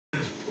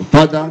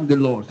Father, the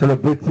Lord,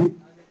 celebrate it.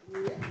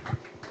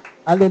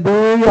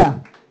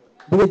 Hallelujah.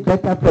 Do it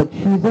better for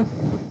Jesus,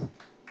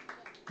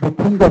 the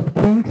King of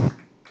Kings,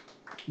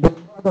 the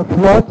Lord of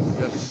Lords.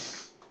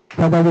 Yes.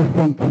 Father, we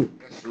thank you.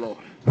 Yes, Lord.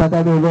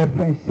 Father, we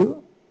reference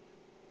you.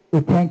 We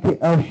thank you,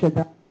 El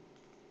Shaddai.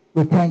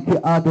 We thank you,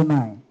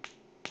 Adonai.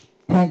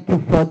 Thank you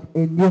for a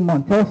new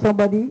month. Tell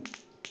somebody,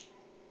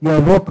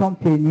 you're welcome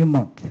to a new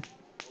month.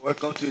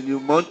 Welcome to a new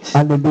month.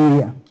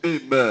 Hallelujah.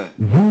 Amen.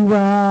 You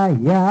are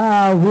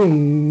Yahweh,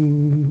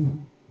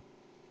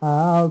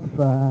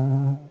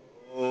 Alpha,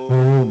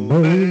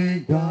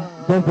 Omega.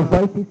 There's the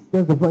voices.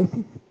 There's the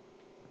voices.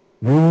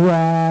 You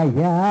are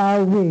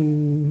Yahweh,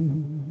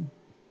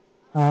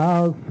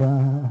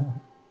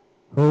 Alpha,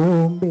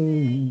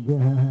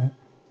 Omega.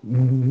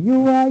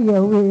 You are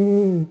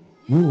Yahweh.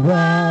 You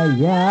are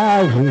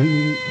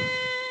Yahweh,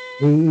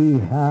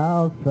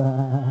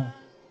 Alpha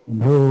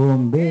and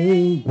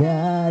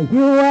Omega.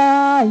 You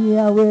are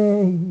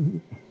Yahweh.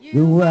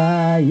 You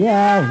are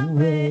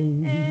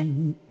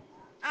Yahweh,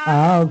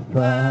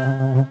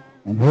 Alpha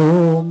and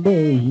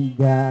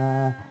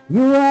Omega.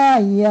 You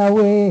are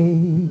Yahweh.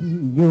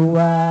 You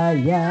are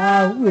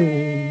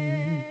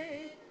Yahweh,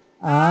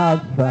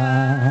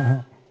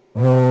 Alpha,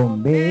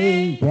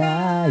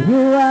 Omega.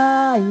 You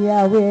are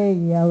Yahweh,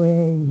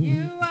 Yahweh.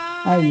 You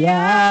are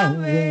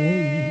Yahweh,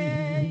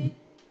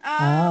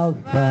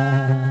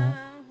 Alpha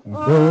and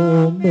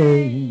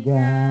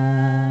Omega.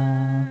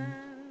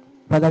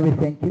 Father, we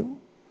thank you.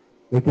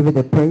 We give you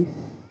the praise.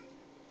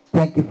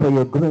 Thank you for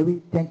your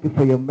glory. Thank you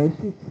for your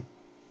mercies.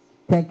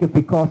 Thank you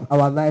because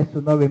our lives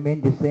will not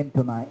remain the same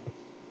tonight.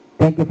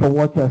 Thank you for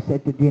what you have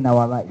said to do in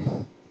our lives.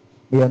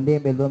 May your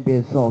name alone be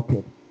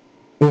exalted.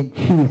 In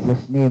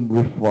Jesus' name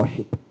we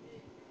worship.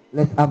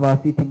 Let's have our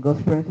seat in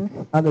God's presence.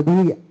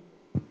 Hallelujah.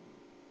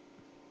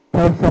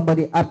 Tell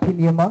somebody happy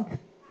new month.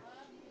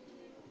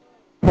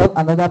 Tell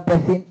another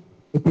person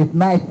it is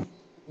nice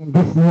in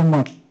this new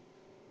month.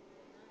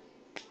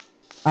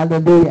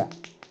 Hallelujah.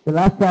 The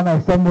last time I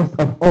saw most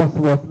of us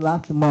was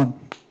last month.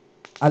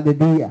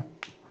 Hallelujah.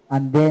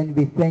 And then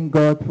we thank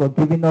God for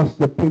giving us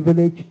the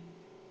privilege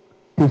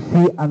to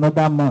see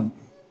another month.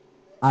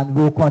 And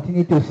we'll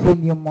continue to see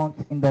new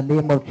months in the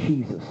name of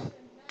Jesus.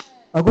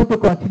 We're going to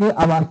continue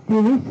our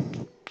series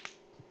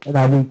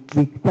that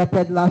we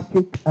started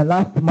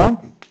last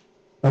month.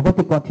 We're going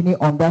to continue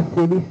on that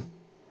series,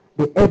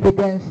 the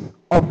evidence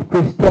of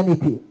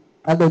Christianity.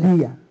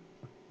 Hallelujah.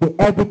 The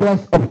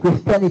evidence of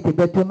Christianity.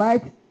 But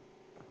tonight,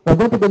 we're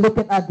going to be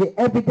looking at the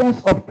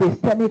evidence of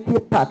Christianity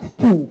part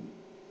 2.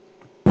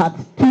 Part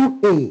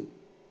 2A.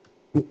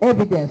 The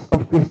evidence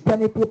of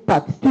Christianity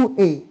part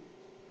 2A.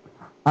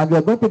 And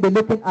we're going to be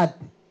looking at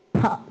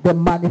the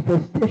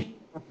manifestation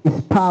of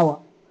his power.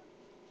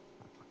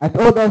 I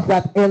told us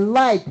that a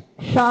light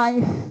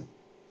shines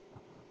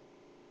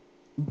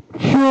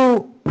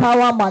through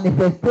power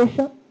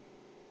manifestation.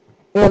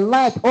 A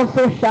light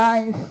also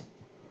shines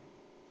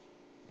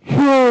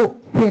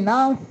through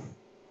finance.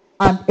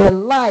 And a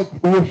light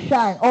will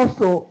shine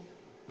also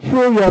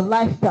through your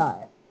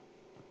lifestyle.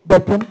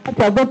 But tonight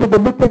we are going to be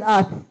looking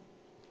at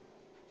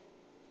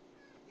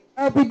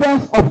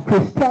evidence of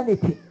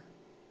Christianity.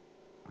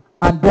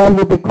 And then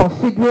we'll be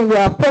considering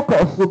where our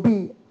focus will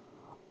be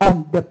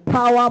on the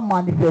power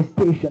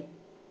manifestation.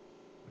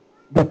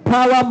 The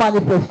power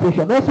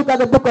manifestation. Let's look at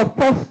the book of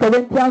 1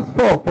 Corinthians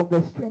 4 from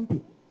verse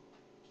 20.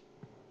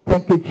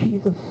 Thank you,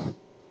 Jesus.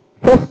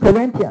 1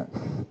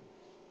 Corinthians.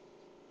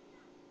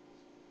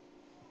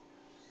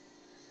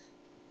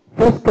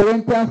 1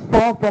 Corinthians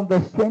 4 from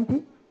verse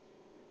 20.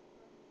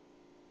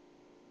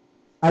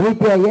 Are we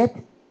there yet?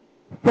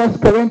 1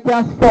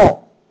 Corinthians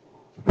 4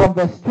 from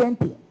verse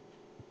 20.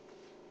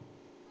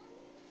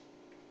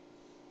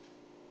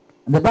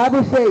 And the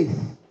Bible says,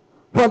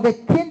 for the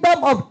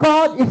kingdom of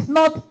God is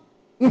not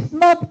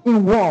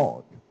in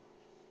word,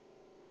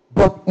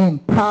 but in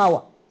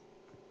power.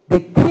 The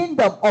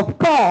kingdom of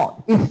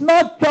God is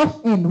not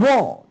just in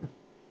word,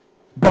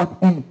 but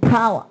in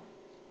power.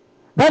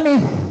 That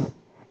means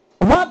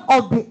one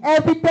of the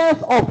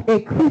evidence of a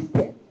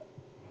Christian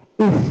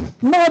is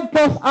not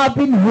just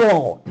having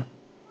word,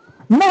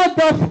 not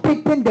just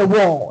speaking the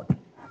word,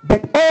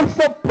 but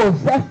also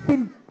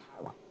possessing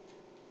power.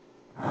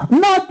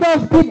 Not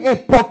just being a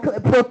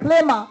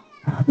proclaimer,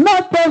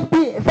 not just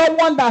be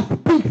someone that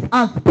speaks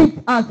and speaks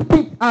and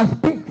speaks and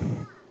speaks.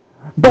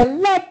 But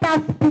let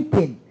that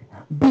speaking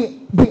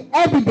be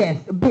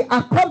evidence, be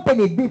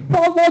accompanied, be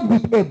followed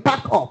with a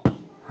backup.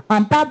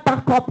 And that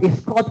backup is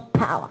called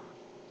power.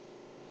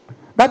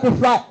 That is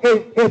why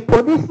a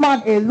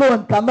policeman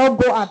alone cannot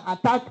go and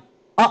attack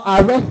or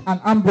arrest an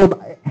armed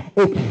robber,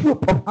 a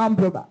troop of armed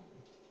robbers.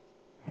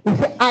 He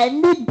said, I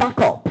need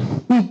backups.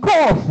 He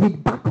goes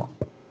with backup.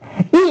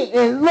 He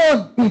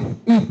alone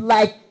is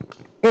like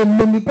a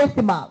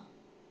militesimal,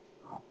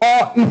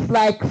 or is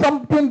like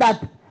something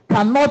that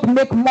cannot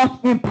make much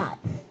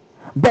impact.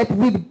 But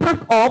with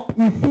backup,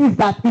 he sees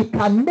that it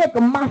can make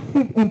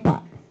massive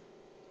impact.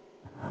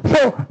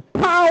 So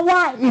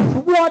power is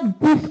what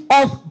gives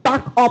us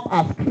back up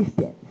as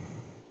Christians.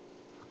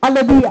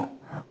 Hallelujah.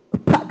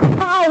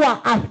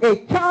 power as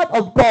a child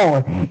of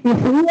God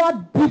is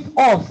what gives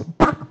us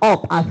back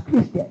up as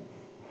Christians.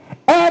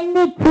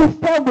 Any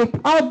Christian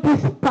without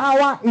this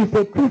power is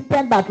a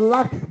Christian that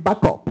lacks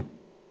backup.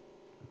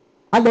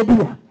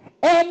 Hallelujah.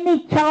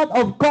 Any child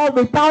of God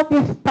without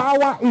this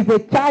power is a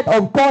child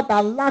of God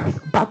that lacks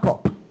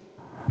backup.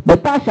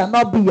 But that shall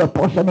not be your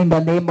portion in the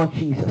name of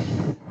Jesus.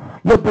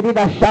 You believe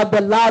that? Shout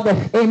the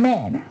loudest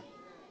amen.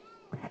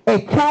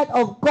 A child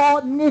of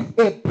God needs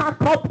a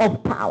backup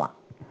of power.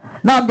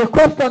 Now the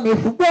question is,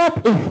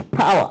 what is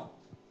power?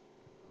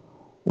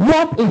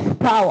 What is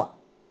power?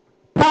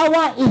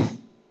 Power is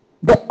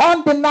the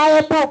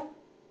undeniable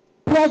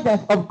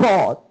presence of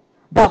God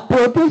that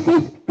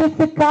produces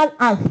physical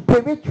and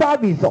spiritual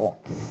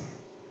results.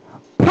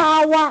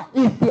 Power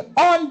is the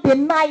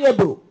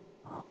undeniable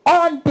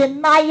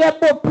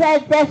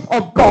presence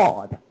of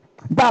God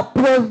that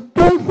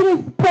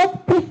produces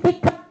both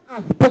physical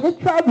and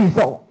spiritual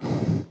results.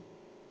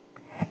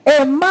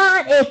 A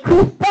man, a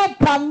Christian,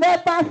 can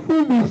never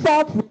see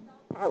results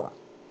without power.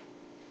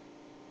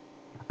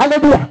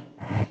 Hallelujah.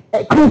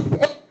 A Christian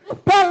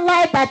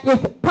life that is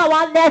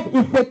powerless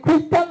is a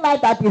Christian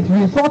life that is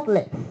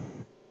resultless.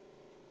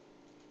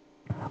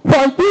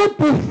 For you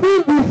to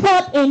see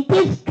result in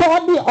this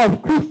journey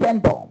of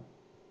Christendom,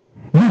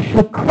 you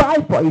should cry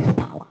for his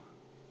power.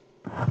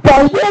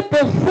 For you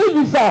to see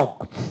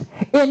results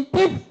in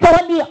this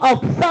journey of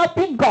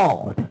serving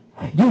God,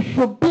 you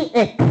should be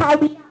a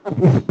carrier of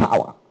his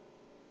power.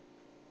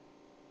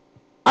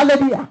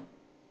 Hallelujah.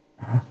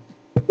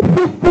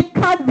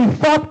 Physical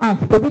result and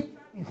spiritual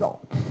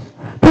results.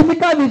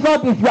 Physical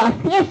result is you are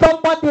seeing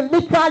somebody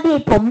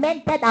literally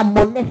tormented and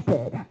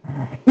molested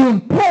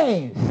in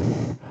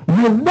pains.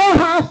 You lay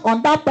hands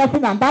on that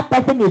person and that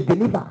person is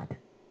delivered.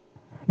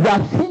 You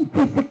have seen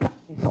physical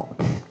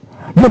results.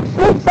 You've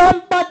seen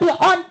somebody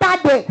under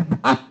the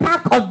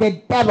attack of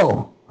the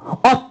devil,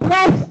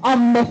 oppressed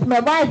and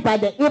mesmerized by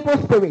the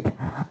evil spirit,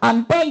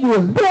 and then you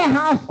lay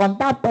hands on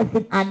that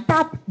person and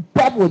that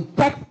devil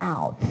checks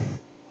out.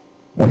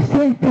 You've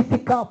seen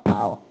physical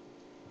power.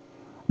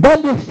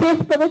 Then you see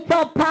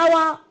spiritual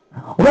power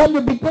when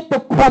you begin to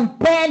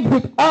contend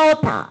with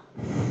altars,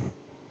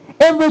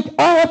 in which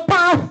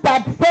altars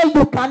that say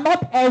you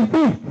cannot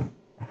exist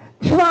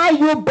try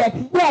you, but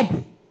yet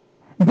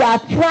their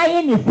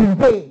trying is in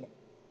vain.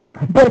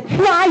 They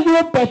try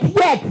you, but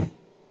yet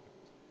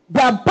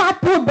the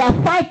battle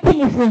they're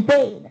fighting is in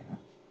vain.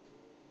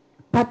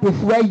 That is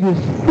where you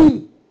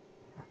see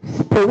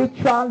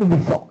spiritual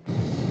results.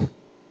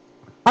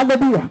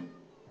 Hallelujah.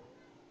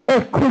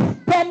 A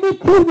Christianity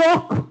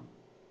walk,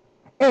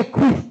 a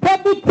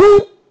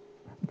Christianity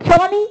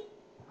journey,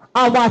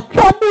 our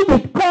journey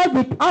with God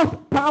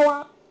without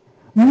power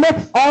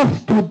makes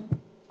us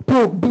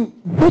to be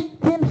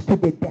victims to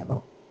the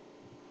devil.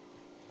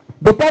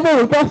 The devil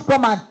will just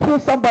come and kill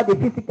somebody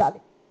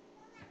physically.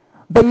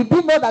 But you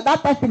didn't know that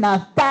that person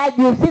has died.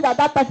 You see that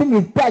that person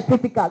is dead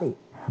physically.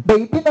 But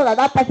you didn't know that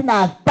that person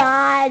has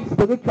died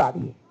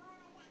spiritually.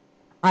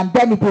 And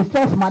then it is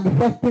just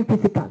manifesting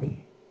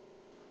physically.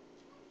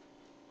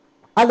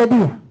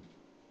 Hallelujah.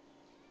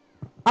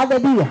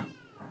 Hallelujah.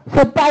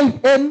 So there is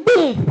a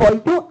need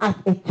for you as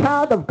a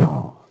child of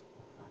God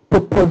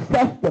to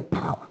possess the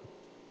power.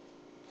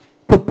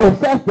 To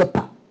possess the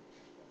power.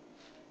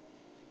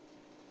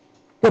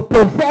 To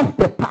possess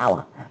the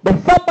power. But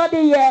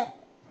somebody here,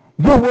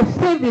 you will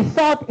see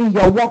result in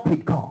your walk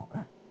with God.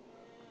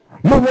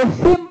 You will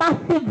see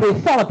massive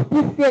result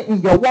this year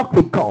in your walk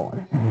with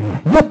God.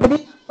 You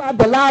believe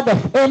the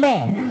loudest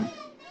amen.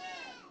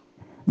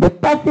 The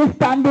person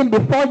standing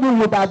before you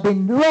would have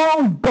been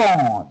long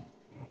gone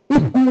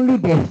if only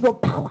there's no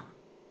power.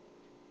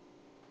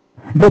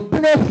 The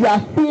place you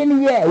are seeing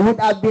here would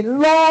have been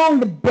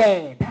long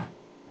dead.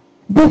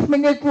 This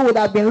ministry would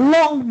have been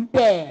long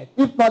dead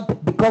if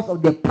not because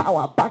of the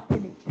power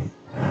backing it.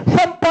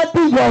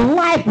 Somebody, your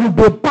life will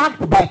be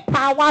backed by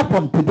power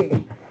from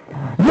today.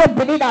 You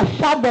believe that?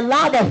 Shout the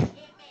loudest.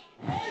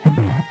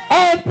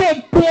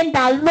 Everything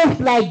that looks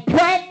like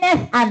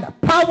dryness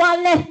and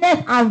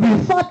powerlessness and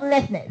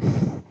resultlessness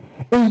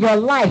in your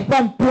life,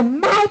 from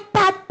tonight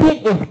that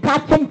thing is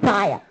catching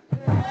fire.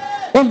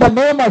 In the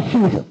name of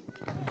Jesus.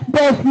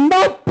 There's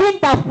nothing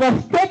that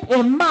frustrates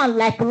a man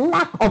like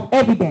lack of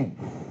evidence.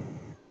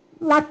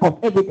 Lack of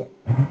evidence.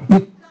 You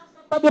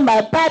tell somebody,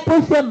 my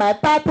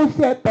Bible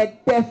says,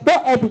 but there's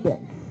no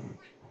evidence.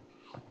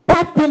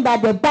 That thing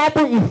that the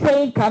Bible is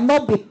saying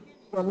cannot be in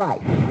your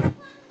life.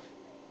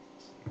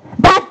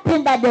 That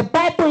thing that the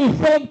Bible is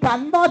saying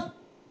cannot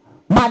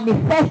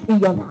manifest in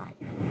your life.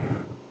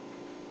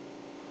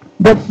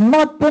 There's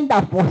nothing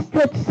that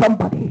frustrates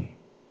somebody.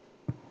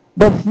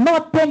 There's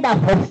nothing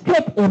that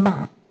frustrates a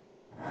man.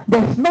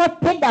 There's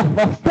nothing that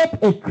frustrates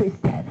a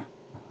Christian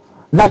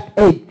like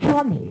a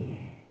journey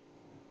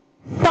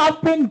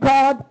serving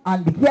God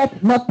and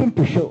yet nothing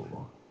to show.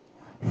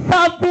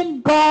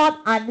 Serving God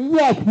and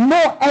yet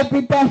no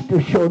evidence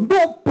to show,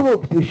 no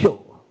proof to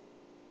show.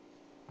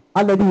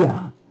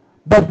 Hallelujah.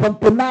 But from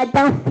tonight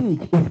that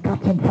siege is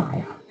catching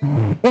fire.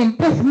 In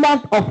this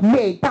month of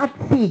May, that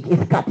siege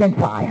is catching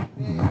fire.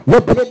 You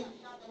believe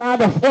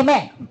others?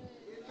 Amen.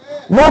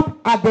 What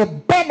are the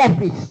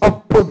benefits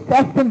of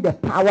possessing the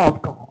power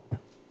of God?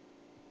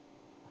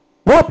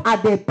 What are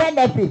the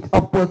benefits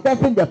of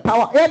possessing the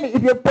power? I mean,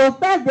 if you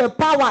possess the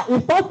power,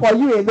 it's not for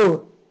you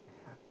alone.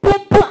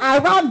 People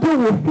around you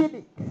will feel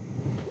it.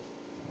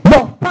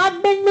 Your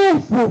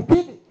families will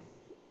feel it.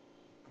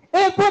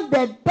 Even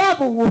the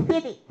devil will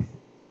feel it.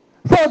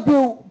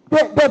 So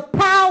the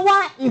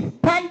power is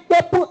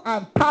tangible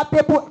and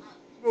palpable and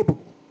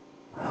visible.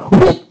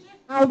 Which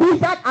and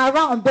wizard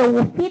around, they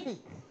will feel it.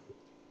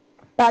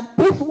 That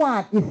this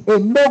one is a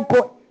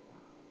no-go.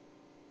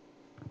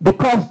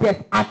 Because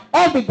there's an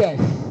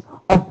evidence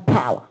of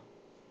power.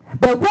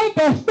 But when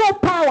there's no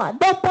power,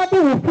 nobody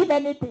will feel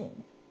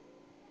anything.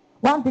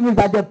 One thing is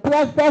that the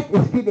presence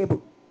is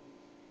feelable.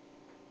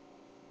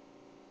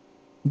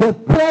 The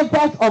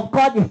presence of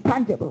God is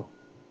tangible.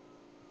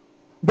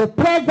 The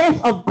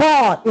presence of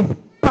God is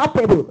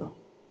palpable.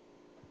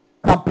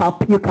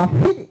 You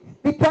can feel it.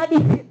 Literally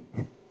feel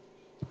it.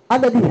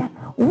 Hallelujah.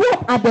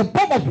 What are the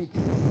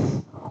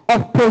benefits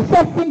of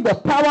possessing the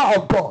power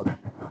of God?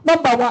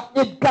 Number one,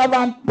 it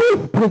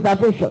guarantees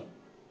preservation.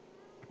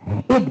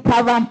 It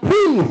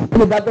guarantees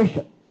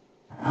preservation.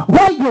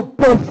 When you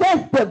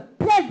possess the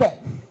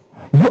presence,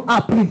 you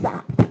are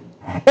preserved.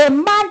 A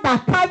man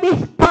that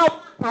carries power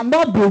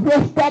cannot be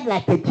wasted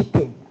like a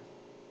chicken.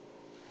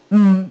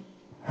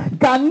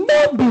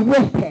 Cannot be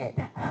wasted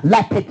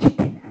like a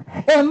chicken.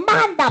 A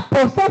man that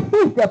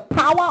possesses the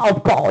power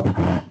of God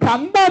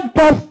cannot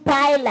just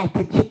die like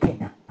a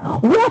chicken.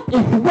 What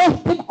is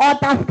wasting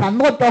others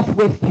cannot just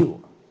waste you.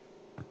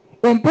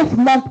 In this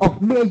month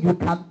of May, you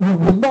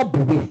will not be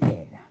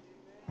wasted.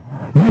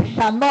 You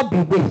shall not be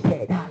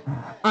wasted.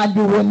 And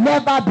you will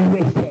never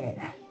be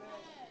wasted.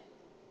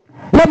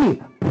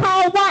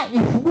 Power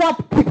is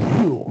what keeps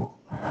you.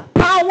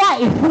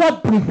 Power is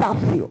what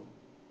preserves you.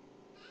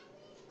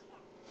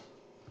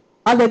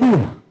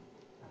 Hallelujah.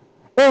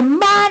 A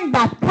man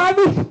that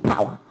carries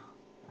power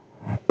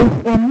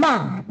is a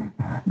man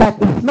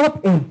that is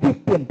not a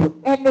victim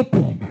to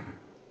anything.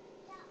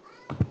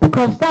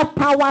 Because that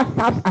power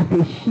serves as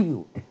a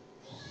shield.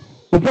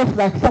 It's just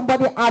like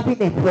somebody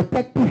having a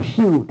protective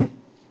shield,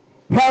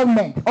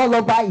 helmet all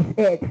over his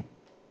head.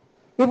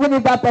 Even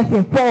if that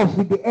person falls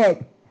with the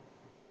head,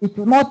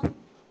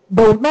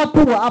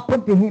 nothing will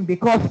happen to him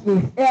because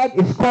his head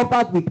is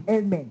covered with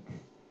helmet.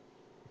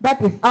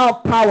 That is how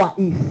power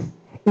is.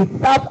 It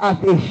serves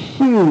as a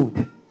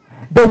shield.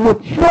 They will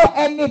throw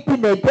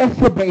anything against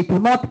you, but it will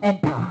not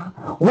enter.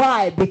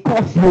 Why?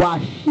 Because you are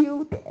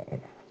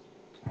shielded.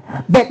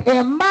 But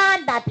a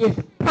man that is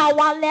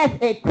powerless,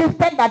 a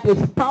Christian that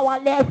is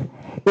powerless,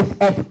 is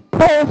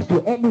exposed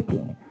to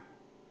anything.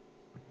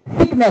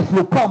 Sickness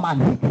will come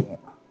and hit him.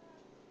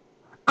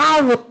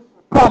 Arrows will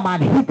come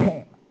and hit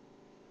him.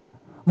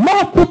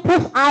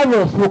 Multiple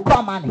arrows will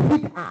come and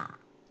hit her.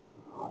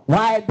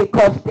 Why?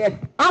 Because there's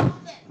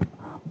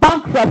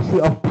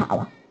bankruptcy of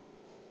power.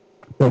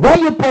 But when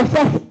you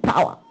possess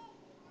power,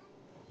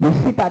 you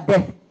see that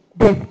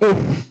there's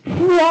a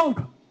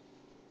strong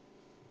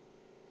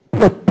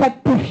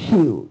protective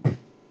shield.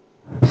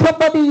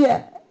 Somebody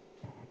here,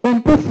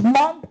 in this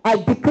month, I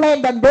declare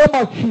in the name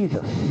of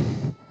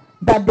Jesus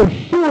that the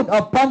shield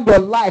upon your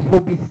life will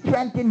be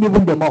strengthened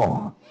even the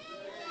more.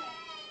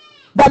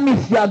 That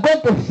means you are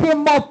going to see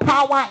more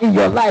power in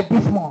your life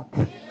this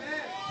month.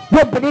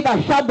 You believe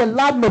and shout the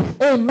loudness,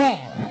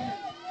 amen.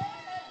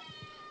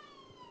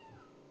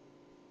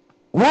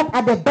 What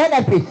are the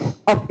benefits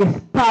of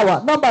his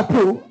power? Number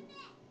two,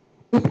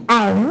 it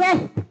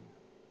arrests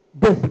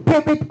the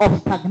spirit of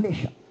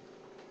stagnation.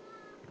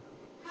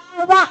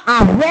 Power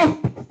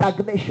arrests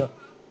stagnation.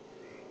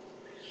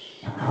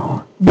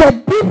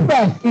 The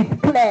difference is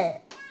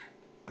clear.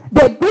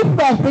 The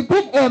difference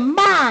between a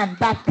man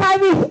that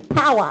carries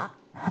power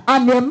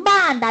and a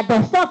man that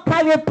does not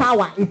carry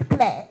power is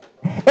clear.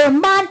 A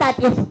man that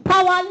is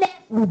powerless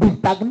will be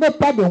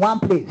stagnated in one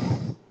place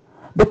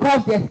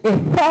because there's a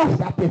force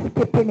that is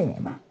keeping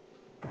him.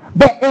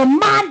 But a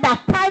man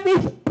that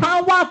carries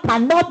power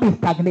cannot be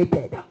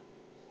stagnated.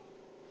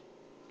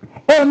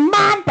 A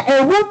woman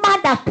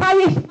that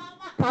carries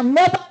power can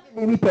never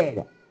be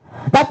limited.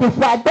 That is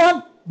why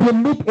don't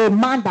limit a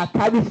man that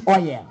carries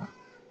oil.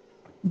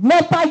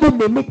 Never you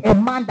limit a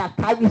man that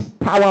carries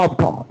power of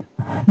God.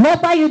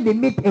 Never you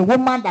limit a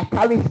woman that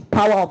carries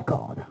power of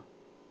God.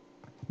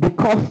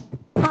 Because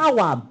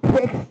power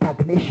breaks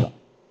stagnation.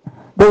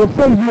 They will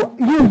say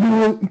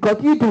you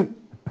continue to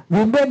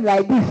remain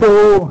like this,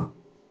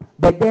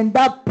 but then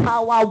that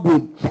power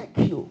will check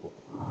you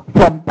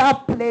from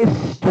that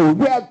place to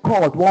where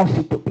God wants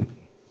you to be.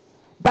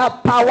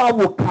 That power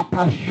will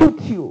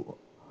catapult you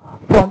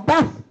from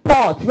that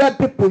spot where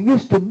people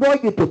used to know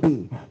you to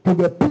be to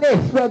the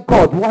place where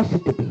God wants you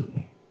to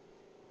be.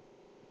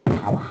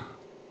 Power.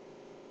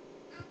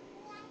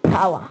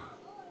 Power.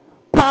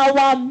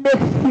 Power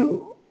makes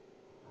you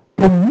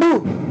to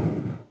move,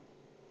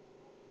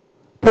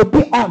 to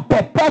be on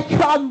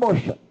perpetual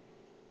motion,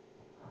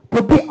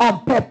 to be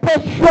on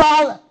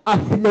perpetual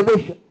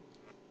acceleration,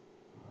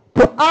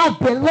 to have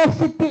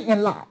velocity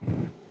in life.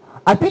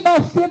 I think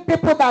I've seen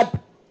people that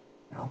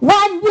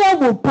 1 year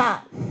will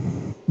pass,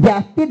 they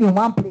are still in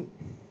one place.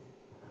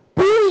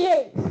 2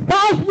 years,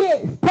 5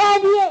 years,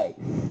 10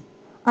 years.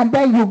 And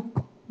then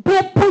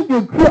people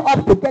you grew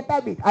up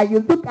together with, and you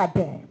look at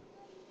them.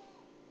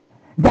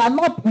 They are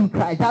not in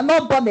Christ, they are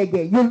not born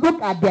again. You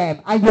look at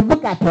them and you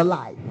look at your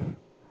life.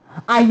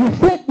 And you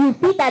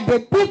see that the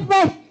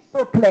difference is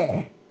so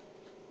clear.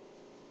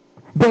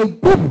 The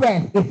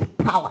difference is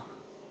power.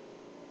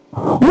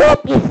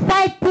 What is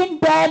fighting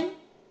them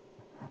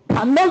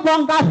can no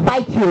longer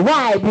fight you.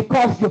 Why?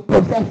 Because you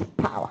possess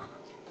power.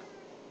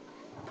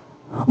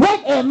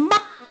 When a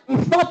man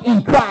is not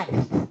in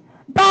Christ,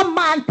 that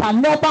man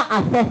can never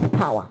access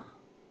power.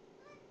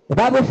 The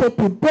Bible says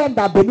to them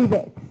that believe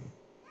it,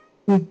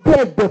 he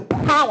gave the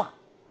power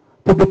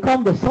to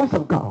become the sons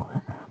of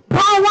God.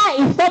 Power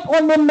is not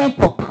only meant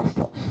for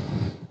pastors.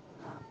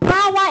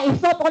 Power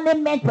is not only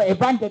meant for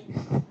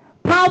evangelists.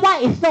 Power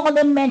is not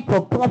only meant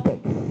for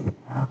prophets.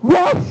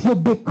 Once you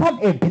become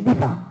a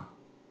believer,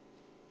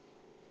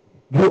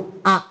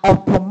 you are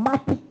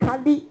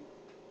automatically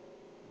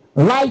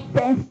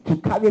licensed to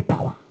carry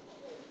power.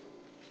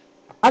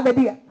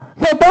 Hallelujah.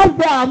 So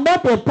don't say, I'm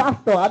not a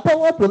pastor. I don't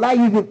want to lie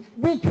you.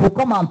 Which will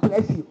come and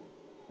bless you.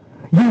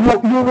 You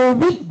will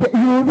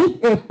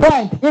reach a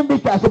point in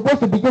which you are supposed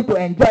to begin to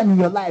enjoy in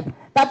your life.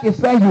 That is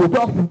when you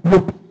just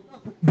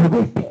be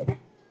wasted.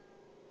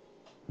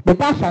 But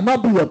that shall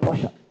not be your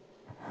portion.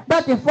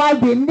 That is why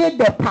we need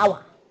the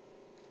power.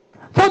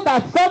 So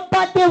that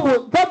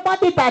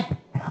somebody that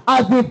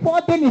has been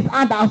folding his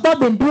hand has not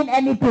been doing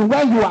anything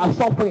when you are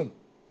suffering.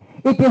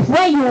 It is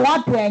when you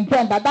want to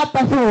enjoy that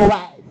person will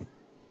rise.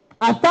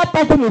 As that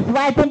person is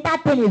rising,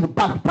 that thing is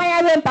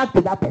backfiring back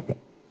to that person.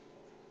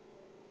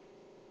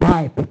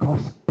 Why?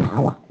 Because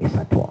power is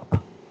at work.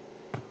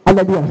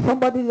 Hallelujah.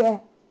 Somebody here,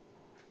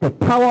 the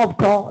power of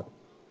God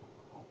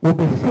will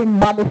be seen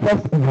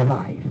manifest in your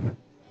life.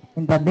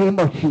 In the name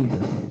of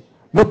Jesus.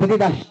 You believe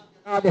that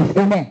shout the loudest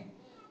amen.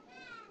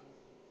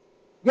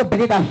 You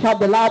believe that shout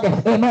the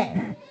loudest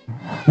amen.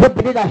 You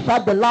believe that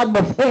shout the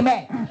loudest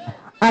amen.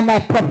 And I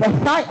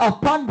prophesy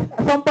upon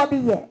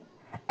somebody here,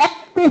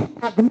 every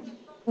stagnation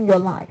in your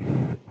life,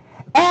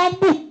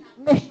 any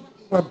stagnation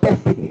in your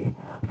destiny,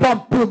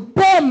 from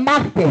today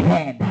marks the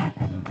hand.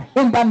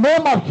 In the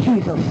name of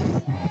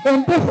Jesus.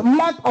 In this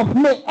month of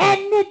May,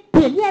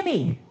 anything, hear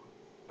me.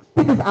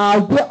 This is our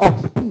year of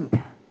speed.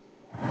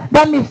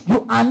 That means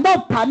you are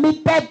not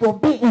permitted to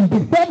be in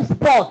the same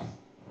spot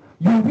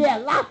you were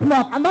last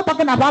month. I'm not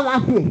talking about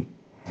last year.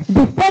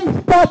 The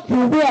same spot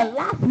you were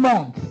last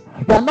month.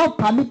 You are not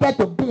permitted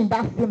to be in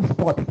that same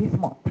spot this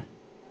month.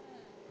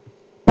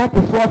 That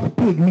is what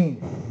speed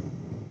means.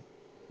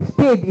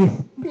 Speed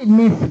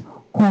means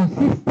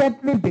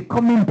consistently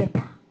becoming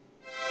better.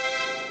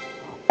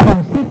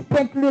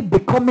 Consistently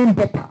becoming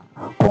better.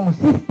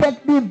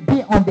 Consistently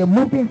be on the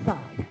moving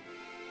side.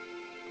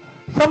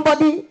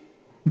 Somebody,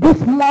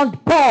 this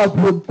month, God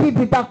will give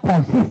you that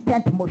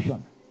consistent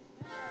motion.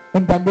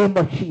 In the name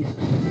of Jesus.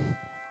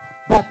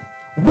 That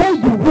where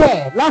you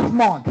were last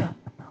month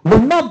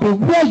will not be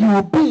where you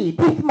will be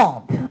this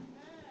month.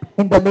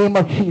 In the name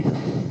of Jesus.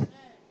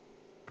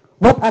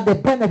 What are the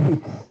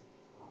benefits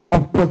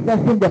of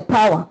possessing the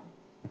power?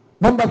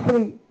 Number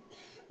 3,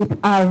 it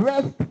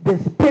arrests the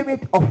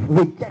spirit of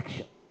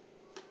rejection.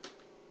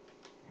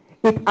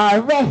 It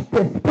arrests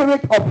the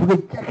spirit of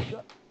rejection.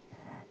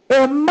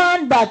 A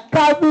man that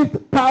carries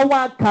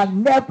power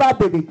can never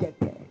be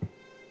rejected.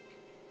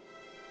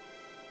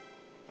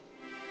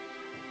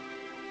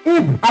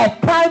 If I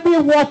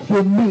carry what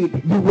you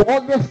need, you will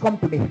always come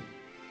to me.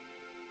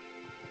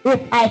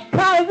 If I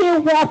carry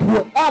what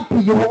will help you,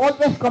 you will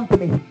always come to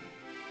me.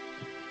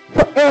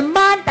 So a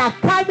man that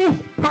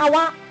carries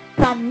power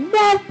can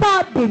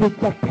never be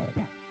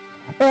rejected.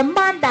 A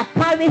man that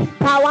carries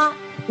power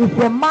is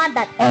a man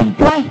that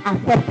enjoys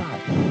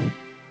acceptance,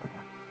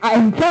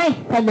 enjoys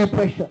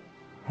celebration,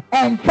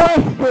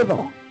 enjoys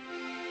favor.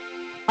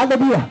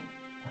 Hallelujah.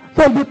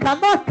 So you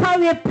cannot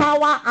carry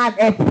power and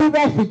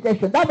experience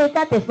rejection. That means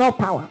that is not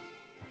power.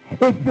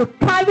 If you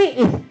carry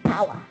his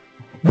power,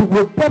 you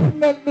will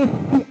definitely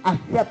see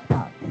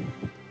acceptance.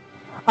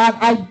 And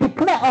I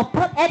declare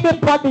upon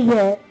anybody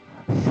here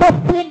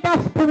suffering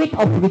that spirit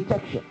of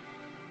rejection,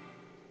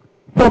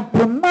 from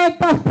tonight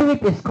that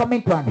spirit is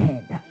coming to an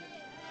end.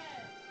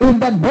 In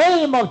the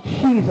name of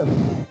Jesus.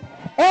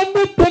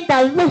 Anything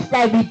that looks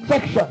like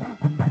rejection,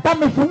 that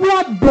means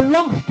what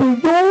belongs to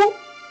you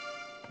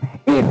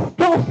is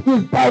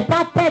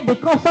diverted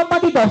because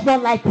somebody does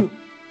not like you,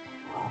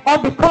 or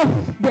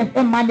because there's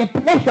a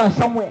manipulation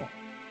somewhere.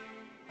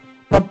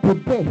 From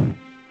today,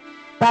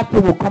 that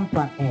will come to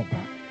an end.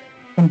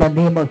 In the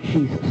name of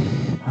Jesus.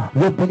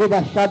 We believe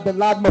that shout the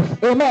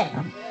loudest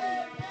amen.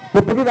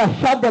 We believe that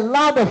shout the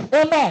loudest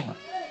amen.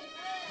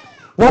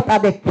 What are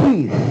the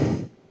keys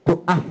to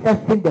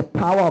accessing the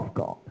power of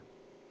God?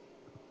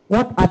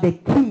 What are the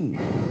keys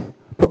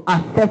to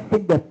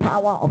accessing the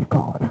power of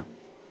God?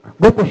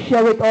 I'm going to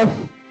share with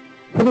us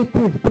 3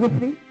 things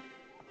briefly.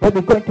 When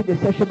we go into the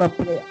session of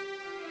prayer,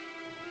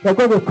 we're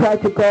going to cry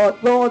to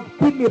God, Lord,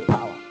 give me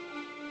power.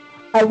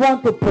 I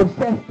want to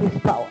possess this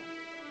power.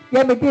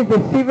 Hear me, this is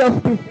a serious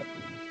business.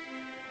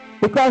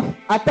 Because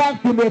at times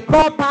you may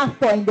call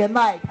pastor in the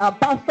night and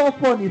pastor's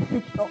phone is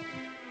switched off.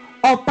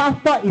 Or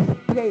pastor is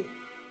praying.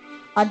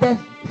 And then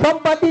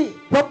somebody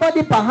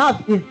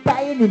perhaps is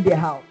dying in the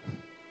house.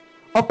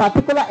 Or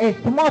particular a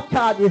small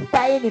child is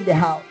dying in the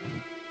house.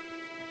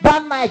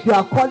 That night you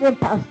are calling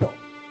pastor.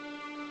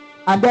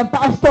 And then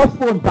pastor's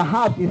phone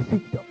perhaps is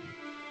switched off.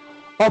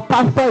 Or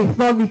pastor is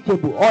not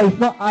reachable or is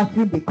not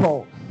answering the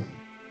calls.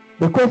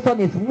 The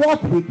question is,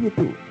 what will you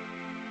do?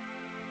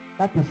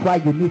 That is why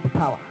you need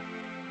power.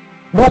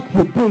 What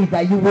you do is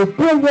that you will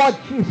do what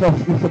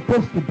Jesus is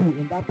supposed to do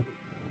in that place.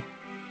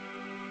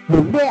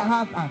 You lay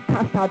hands and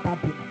cast out that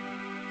demon.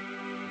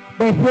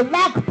 But if you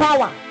lack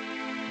power,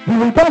 you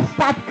will just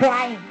start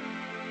crying.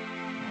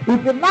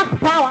 If you lack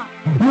power,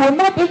 you will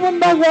not even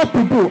know what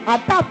to do.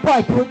 At that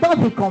point, you will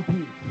just be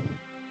confused.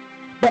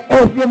 But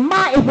if you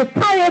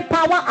carry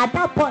power at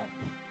that point,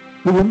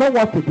 you will know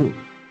what to do.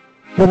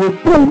 You will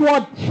do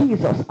what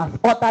Jesus has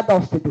ordered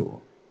us to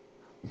do.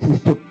 It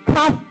is to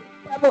cast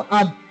the devil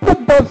and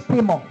put those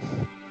demons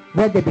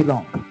where they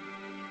belong.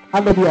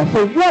 Hallelujah.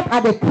 So what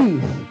are the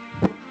keys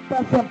to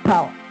possessing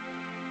power?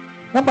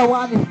 Number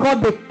one is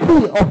called the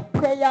key of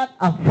prayer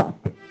and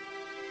fasting.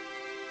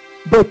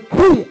 The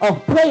key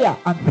of prayer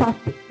and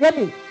fasting. Hear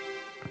me.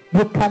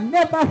 You can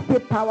never see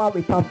power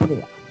without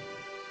prayer.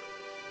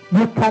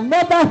 You can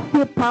never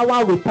see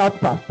power without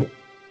fasting.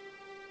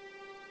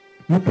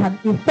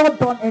 It's not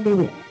done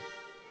anywhere.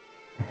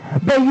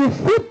 But you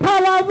see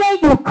power when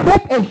you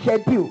create a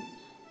schedule.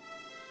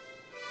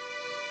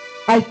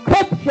 I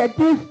create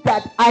schedules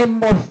that I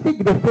must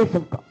seek the face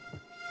of God.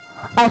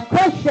 I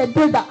create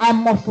schedules that I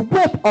must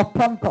wait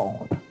upon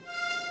God.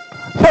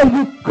 So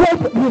you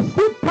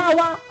see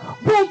power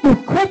when you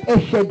create a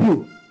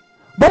schedule.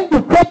 When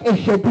you create a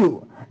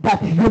schedule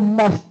that you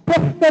must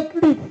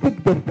definitely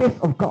seek the face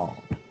of God.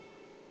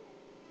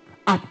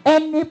 At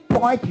any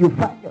point you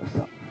find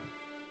yourself.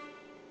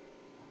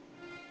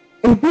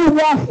 Is it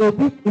once a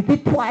week? Is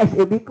it twice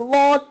a week?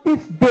 Lord,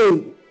 these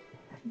days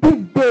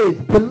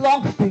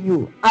belongs to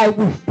you. I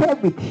will stay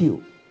with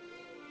you.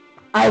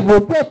 I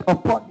will wait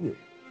upon you.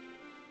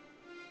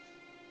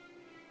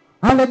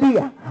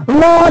 Hallelujah.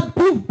 Lord,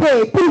 this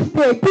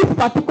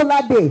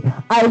particular day,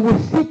 I will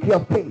seek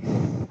your face.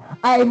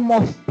 I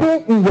must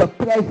stay in your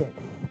presence.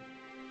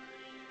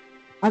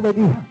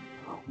 Hallelujah.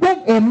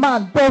 When a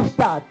man does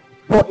that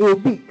for a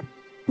week,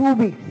 2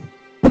 weeks,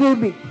 3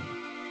 weeks,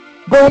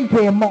 going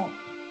to a month,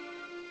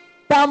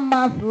 that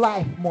man's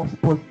life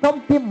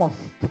something must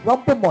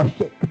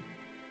shake.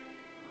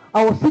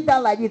 I will sit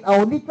down like this. I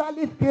will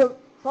literally feel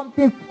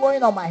something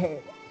flowing on my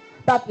head.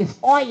 That is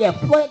oil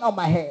flowing on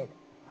my head.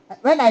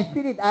 When I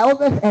feel it, I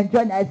always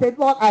enjoy it. I say,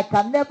 Lord, I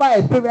can never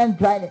experience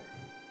dryness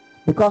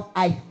because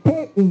I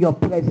stay in your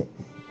presence.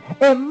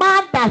 A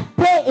man that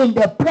stays in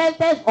the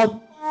presence of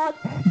God,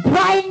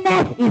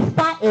 dryness is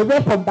far away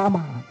from that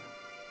man.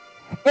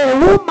 A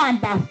woman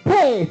that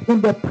stays in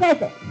the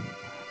presence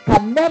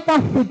can never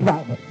see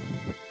dryness.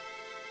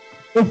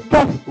 It's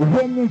just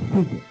rainy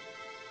season,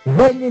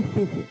 wet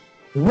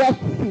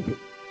season,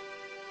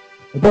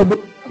 the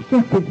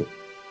reflection season.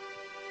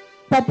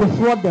 That is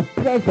what the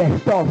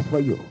presence does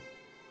for you.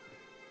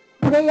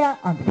 Prayer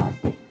and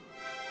fasting.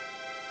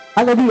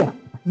 Hallelujah.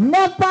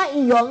 Never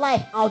in your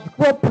life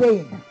outgrow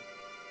praying.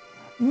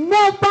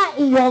 Never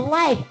in your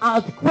life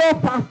outgrow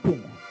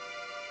fasting.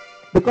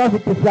 Because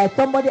it is like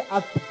somebody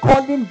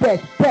calling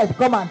death. Death,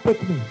 come and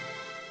take me.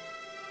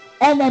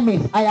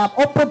 Enemies, I am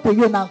open to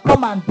you now.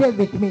 Come and deal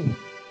with me.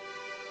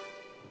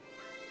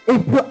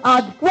 If you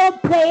outgrow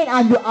praying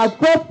and you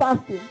outgrow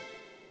fasting,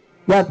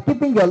 you are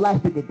giving your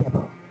life to the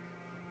devil.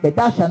 But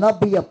that shall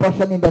not be your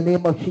portion in the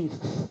name of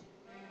Jesus.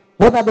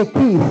 What are the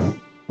keys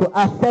to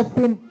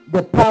accessing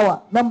the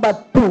power? Number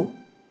 2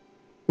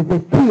 is the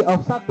key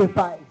of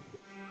sacrifice.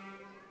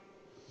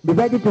 Be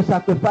ready to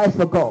sacrifice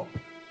for God.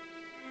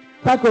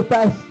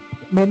 Sacrifice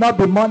may not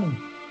be money,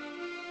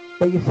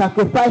 but you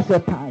sacrifice your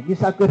time. You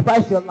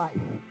sacrifice your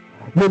life.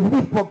 You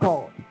live for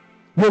God.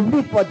 You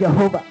live for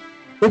Jehovah.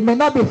 It may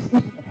not be.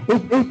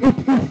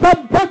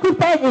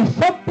 Sacrifice is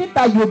something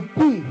that you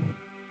give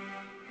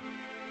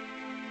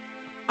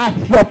at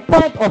your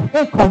point of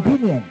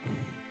inconvenience.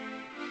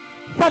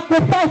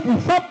 Sacrifice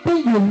is something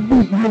you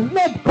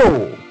let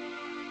go,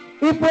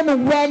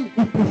 even when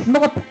it is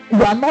not.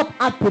 You are not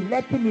up to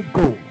letting it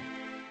go.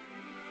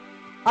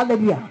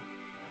 Hallelujah.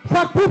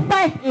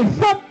 Sacrifice is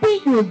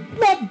something you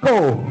let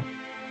go,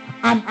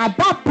 and at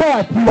that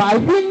point you are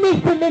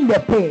really feeling the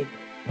pain.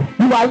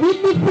 You are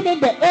really feeling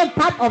the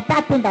impact of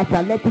that thing that you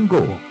are letting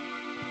go.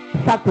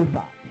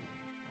 Sacrifice.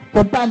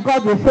 Sometimes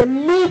God will say,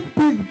 leave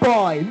this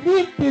boy,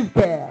 leave this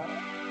girl.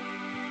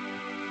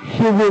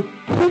 She will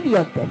kill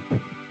your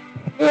destiny.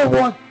 It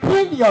will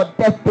kill your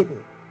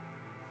destiny.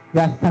 You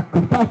are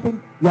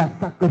sacrificing at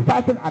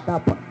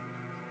that point.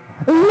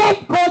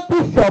 Let go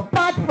this your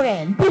bad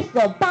friend. This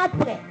your bad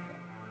friend.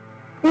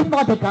 If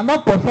not, they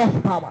cannot possess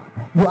power.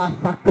 You are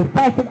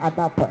sacrificing at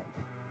that point.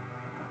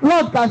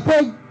 Lord can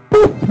say,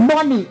 this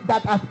money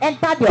that has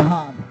entered your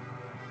hand,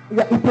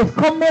 it is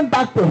coming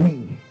back to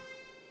me.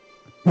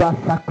 You are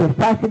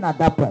sacrificing at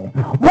that point.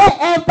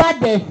 Wherever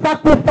there is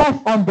sacrifice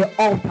on the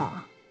altar,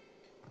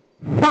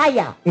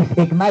 fire is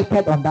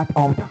ignited on that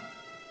altar.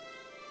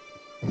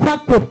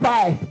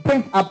 Sacrifice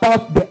brings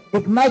about the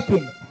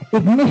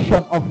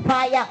ignition of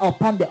fire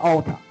upon the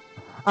altar.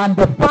 And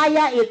the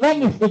fire,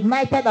 when it's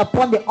ignited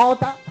upon the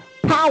altar,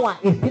 power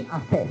is being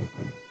accessed.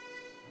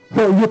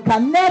 So you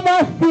can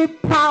never see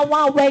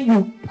power when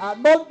you are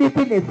not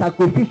living a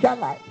sacrificial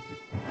life.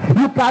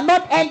 You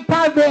cannot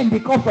enter rain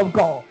because of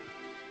God.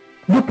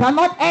 You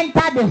cannot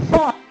enter the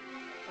sun.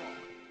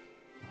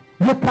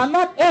 You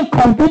cannot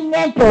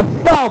inconvenience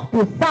yourself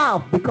to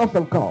serve because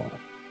of God.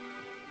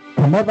 You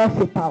can never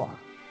see power.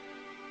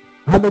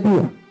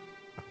 Hallelujah.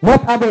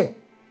 What are they?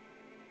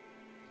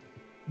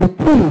 The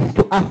keys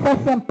to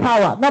accessing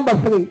power. Number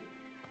 3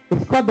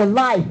 is called the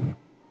life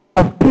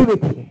of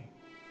purity.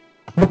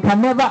 You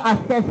can never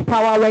access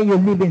power when you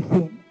live in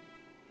sin.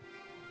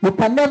 You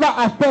can never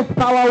access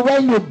power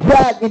when you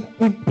dwell in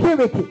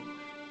impurity.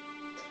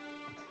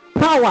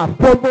 Power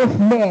favors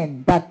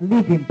men that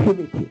live in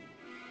purity.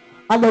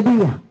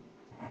 Hallelujah.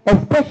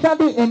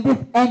 Especially in this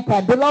end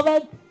time.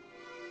 Beloved,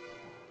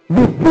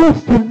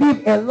 refuse to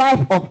live a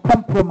life of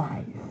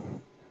compromise.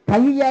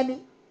 Can you hear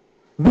me?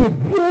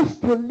 Refuse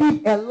to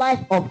live a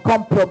life of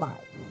compromise.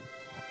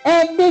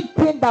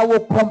 Anything that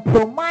will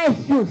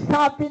compromise you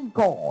serving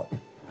God,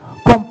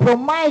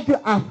 compromise you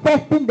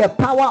accessing the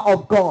power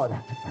of God,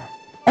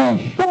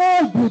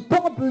 ensure you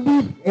don't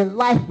live a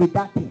life with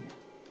that thing.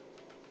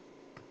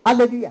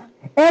 Hallelujah.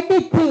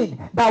 Anything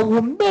that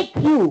will make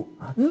you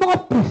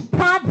not to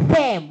stand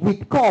firm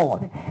with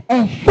God,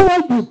 ensure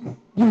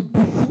you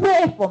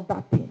dissuade from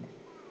that thing.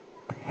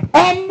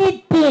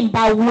 Anything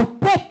that will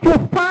take you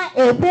far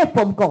away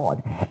from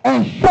God,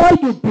 ensure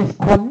you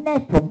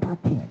disconnect from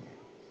that thing.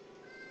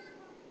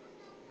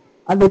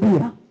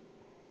 Hallelujah.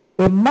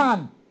 A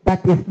man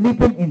that is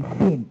living in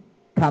sin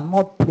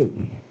cannot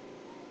pray.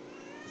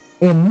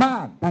 A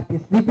man that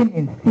is living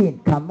in sin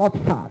cannot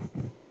fast.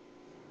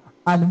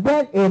 And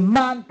when a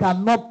man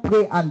cannot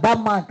pray and that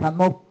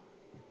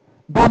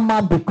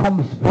man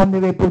becomes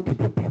vulnerable to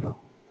the devil.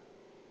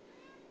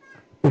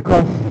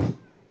 Because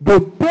the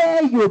day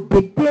you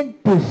begin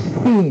to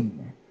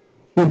sin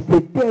is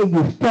the day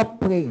you stop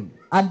praying.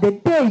 And the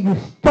day you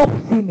stop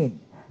sinning,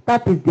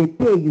 that is the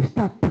day you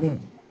start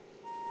praying.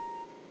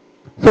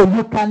 So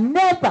you can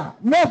never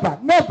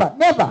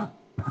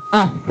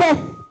access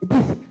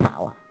this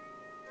power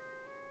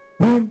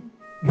when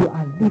you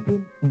are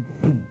living in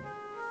sin.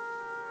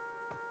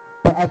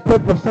 But I pray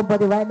for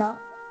somebody right now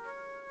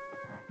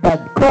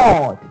that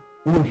God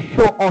will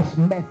show us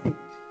mercy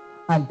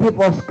and give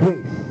us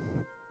grace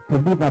to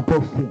live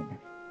above sin.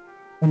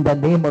 In the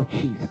name of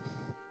Jesus.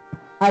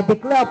 I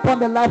declare upon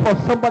the life of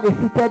somebody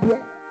seated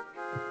here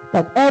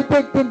that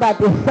everything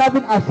that is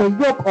serving as a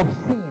yoke of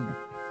sin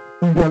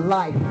in your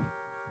life,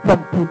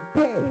 from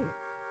today,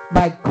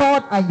 my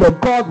God and your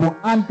God will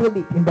handle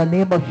it in the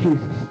name of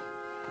Jesus.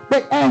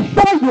 But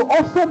ensure you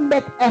also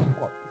make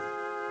effort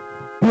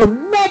to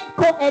let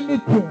go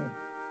anything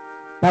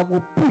that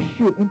will push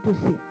you into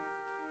sin.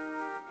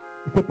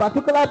 It's a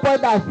particular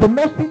point that has been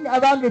messing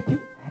around with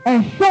you.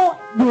 Ensure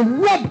you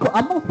let go.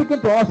 I'm not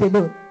speaking to us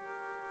alone.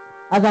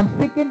 As I'm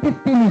speaking, this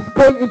thing is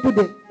going into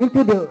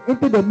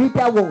the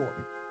media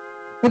world,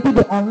 into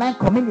the online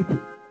community.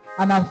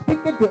 And I'm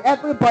speaking to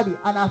everybody.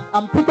 And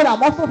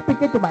I'm also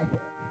speaking to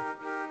myself.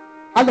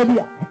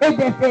 Hallelujah. If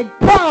there's a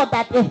door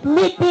that is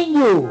leading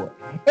you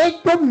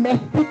into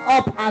messing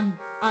up and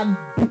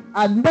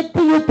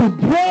making you to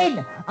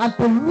drain and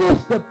to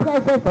lose the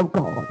presence of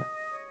God,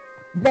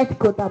 let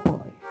go that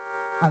boy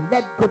and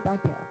let go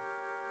that girl.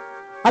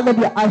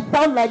 Hallelujah. I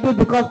sound like this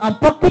because I'm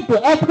talking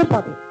to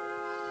everybody,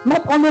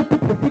 not only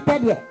people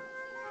seated here.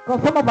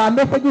 Because some of our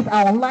messages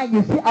are online.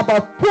 You see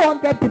about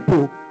 200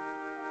 people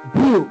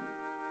view,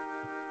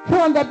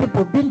 200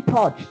 people being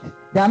touched.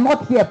 They are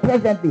not here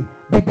presently,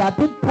 but they are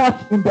being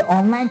touched in the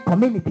online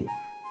community.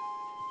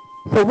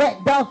 So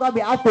that's why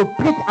we have to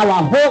preach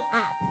our whole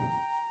heart.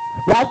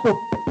 We have to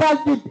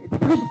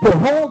preach the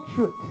whole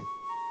truth.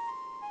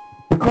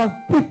 Because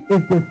this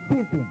is the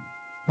season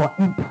for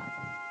impact.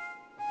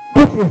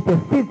 This is the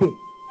season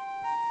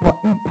for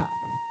impact.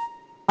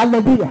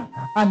 Hallelujah.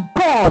 And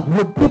God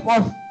will give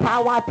us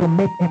power to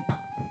make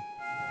impact.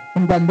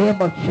 In the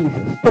name of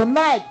Jesus.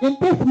 Tonight, in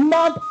this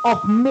month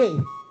of May,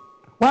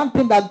 one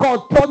thing that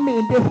God told me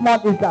in this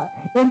month is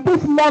that in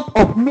this month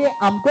of May,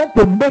 I'm going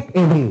to make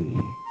a way.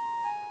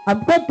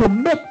 I'm going to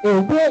make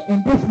a way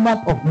in this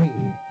month of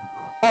May.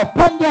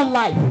 Upon your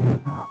life,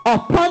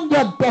 upon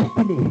your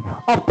destiny,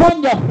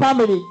 upon your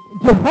family,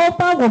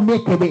 Jehovah will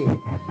make a way. You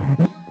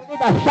believe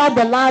that shout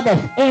the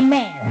loudest,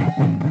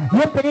 amen.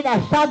 You believe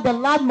that shout the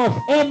loudest,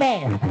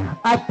 amen.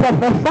 I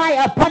prophesy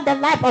upon the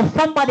life of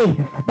somebody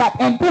that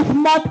in this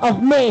month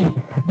of May,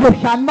 you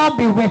shall not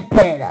be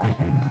wasted.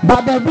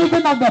 By the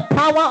reason of the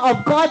power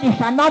of God, you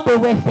shall not be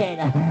wasted.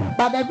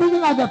 By the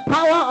reason of the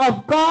power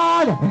of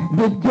God,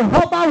 the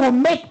Jehovah will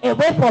make a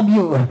way from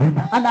you.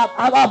 And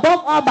above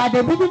all, by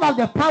the reason of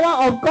the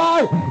power of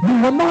God,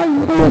 you will not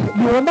lose,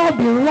 you will not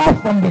be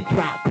lost from the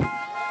trap.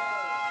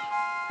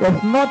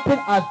 There's nothing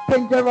as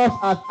dangerous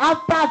as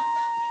after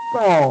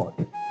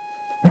God,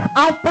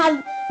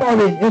 after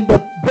falling in the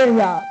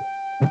graveyard,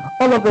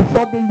 all of a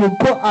sudden you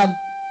go and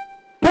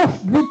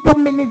just little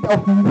minutes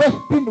of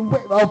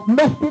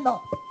messing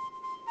up,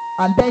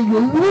 and then you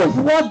lose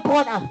what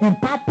God has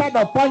imparted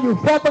upon you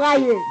several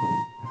years.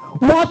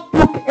 What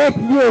took 8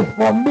 years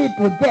for me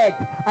to get,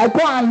 I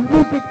go and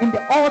lose it in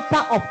the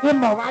altar of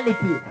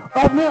immorality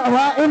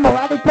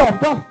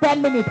of just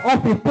 10 minutes or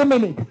 15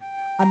 minutes,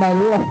 and I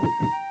lost it.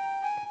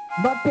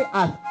 Nothing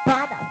as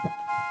bad as that.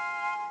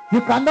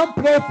 You cannot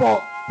pray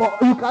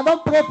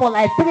for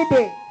like 3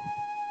 days.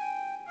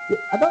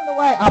 I don't know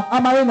why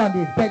I'm in on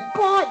this, but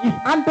God is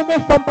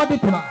handling somebody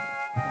tonight.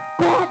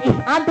 God is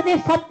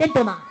handling something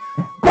tonight.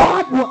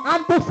 God will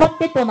handle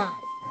something tonight.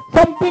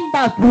 Something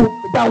that will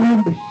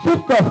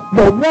shift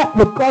your walk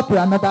with God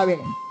to another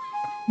realm.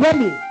 Hear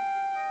me.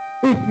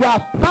 If you are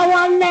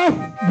powerless,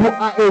 you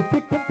are a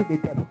victim to the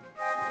devil.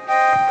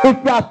 If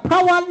you are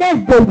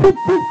powerless, the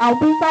witches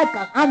and wizards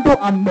can handle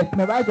and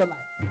mesmerize your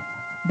life.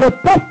 The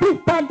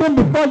person standing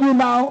before you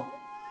now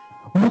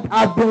would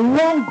have been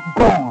long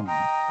gone,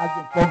 has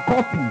been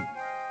forgotten,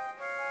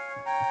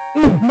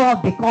 if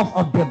not because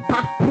of the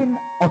backing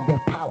of the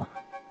power.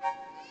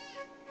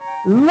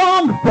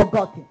 Long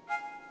forgotten,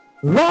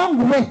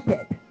 long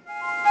wasted,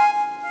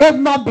 if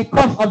not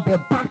because of the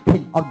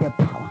backing of the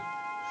power.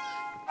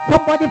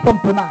 Somebody from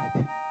tonight,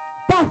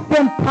 that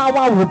same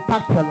power will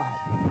back your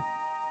life.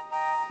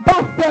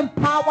 That same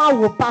power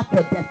will back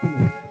your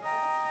destiny.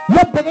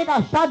 You believe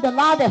and shout the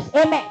loudest,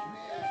 amen.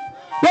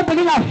 You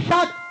believe and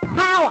shout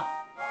power.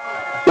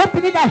 You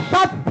believe and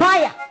shout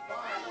fire.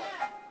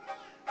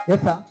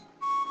 Yes, sir.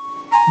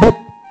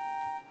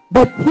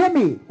 But hear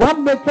me,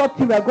 one major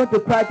thing we are going to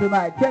cry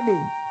tonight, hear me,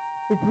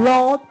 is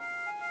Lord,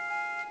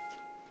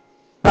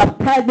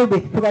 baptize me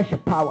with fresh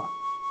power.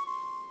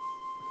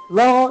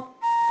 Lord,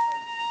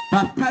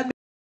 baptize me